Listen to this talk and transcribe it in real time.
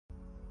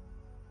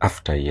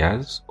After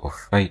years of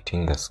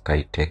fighting the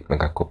Skytech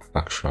Megacorp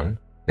faction,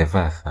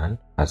 Leviathan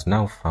has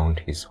now found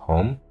his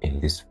home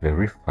in this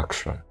very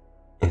faction.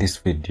 In this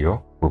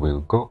video, we will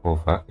go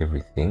over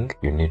everything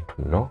you need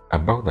to know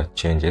about the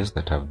changes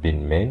that have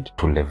been made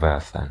to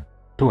Leviathan.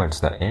 Towards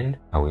the end,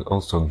 I will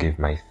also give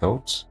my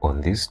thoughts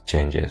on these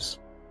changes.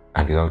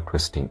 And without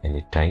wasting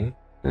any time,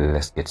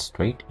 let's get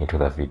straight into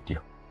the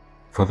video.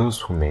 For those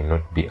who may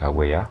not be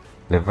aware,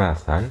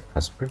 Leviathan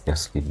has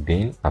previously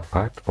been a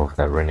part of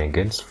the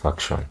Renegades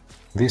faction.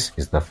 This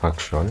is the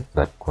faction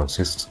that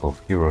consists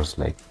of heroes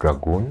like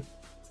Dragoon,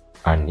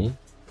 Arnie,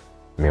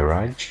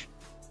 Mirage,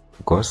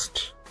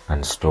 Ghost,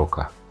 and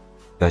Stalker.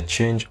 The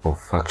change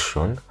of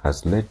faction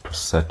has led to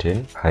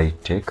certain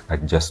high-tech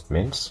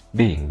adjustments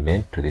being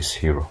made to this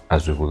hero,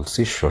 as we will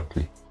see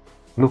shortly.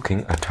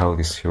 Looking at how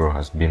this hero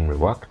has been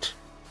reworked,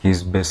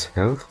 his base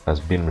health has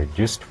been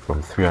reduced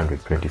from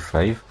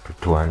 325 to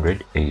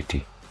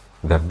 280.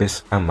 The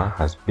base armor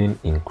has been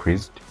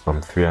increased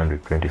from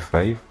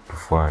 325 to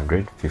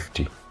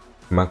 450.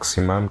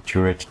 Maximum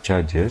turret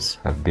charges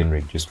have been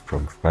reduced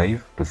from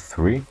 5 to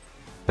 3.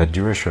 The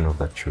duration of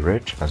the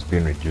turret has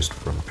been reduced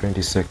from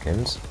 20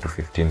 seconds to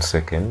 15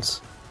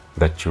 seconds.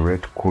 The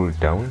turret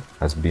cooldown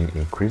has been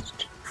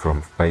increased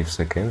from 5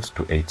 seconds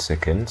to 8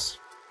 seconds.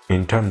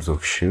 In terms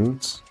of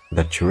shields,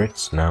 the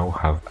turrets now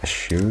have a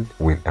shield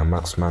with a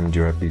maximum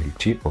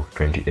durability of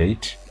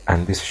 28,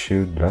 and this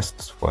shield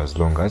lasts for as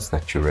long as the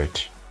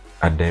turret.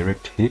 A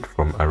direct hit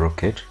from a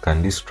rocket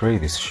can destroy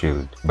this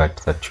shield, but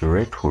the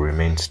turret will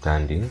remain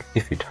standing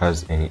if it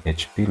has any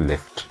HP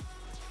left.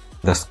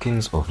 The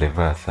skins of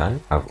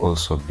Leviathan have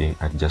also been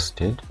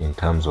adjusted in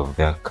terms of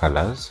their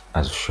colors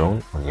as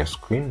shown on your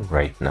screen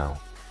right now.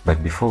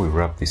 But before we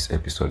wrap this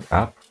episode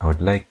up, I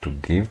would like to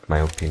give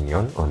my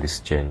opinion on this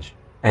change.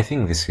 I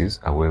think this is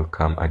a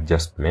welcome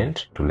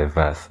adjustment to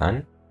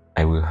Leviathan.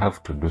 I will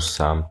have to do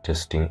some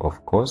testing,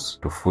 of course,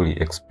 to fully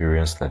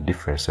experience the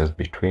differences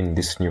between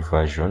this new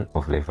version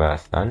of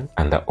Leviathan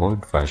and the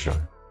old version.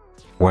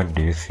 What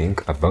do you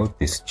think about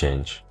this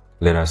change?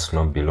 Let us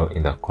know below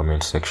in the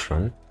comment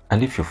section.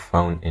 And if you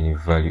found any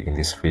value in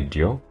this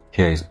video,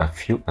 here is a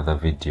few other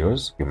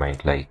videos you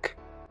might like.